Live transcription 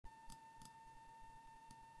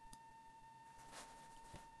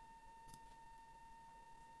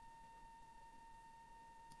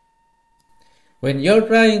When you're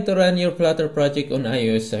trying to run your Flutter project on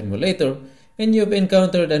iOS Simulator and you've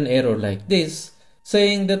encountered an error like this,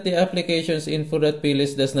 saying that the application's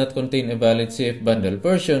Info.plist does not contain a valid CFBundle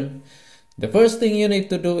version, the first thing you need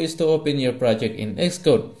to do is to open your project in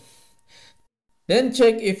Xcode. Then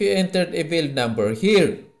check if you entered a build number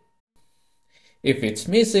here. If it's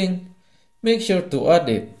missing, make sure to add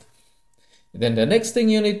it. Then the next thing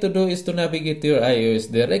you need to do is to navigate to your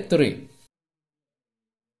iOS directory.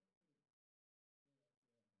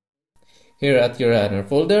 Here at your Runner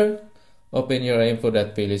folder, open your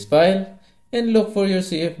Info.plist file and look for your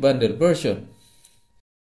CFBundleVersion.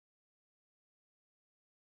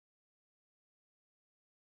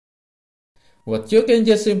 What you can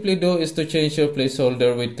just simply do is to change your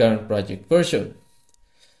placeholder with current project version.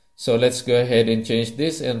 So let's go ahead and change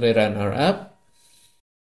this and rerun our app.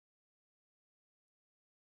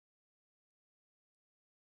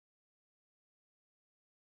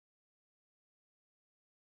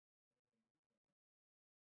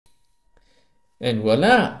 And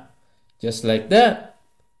voila! Just like that,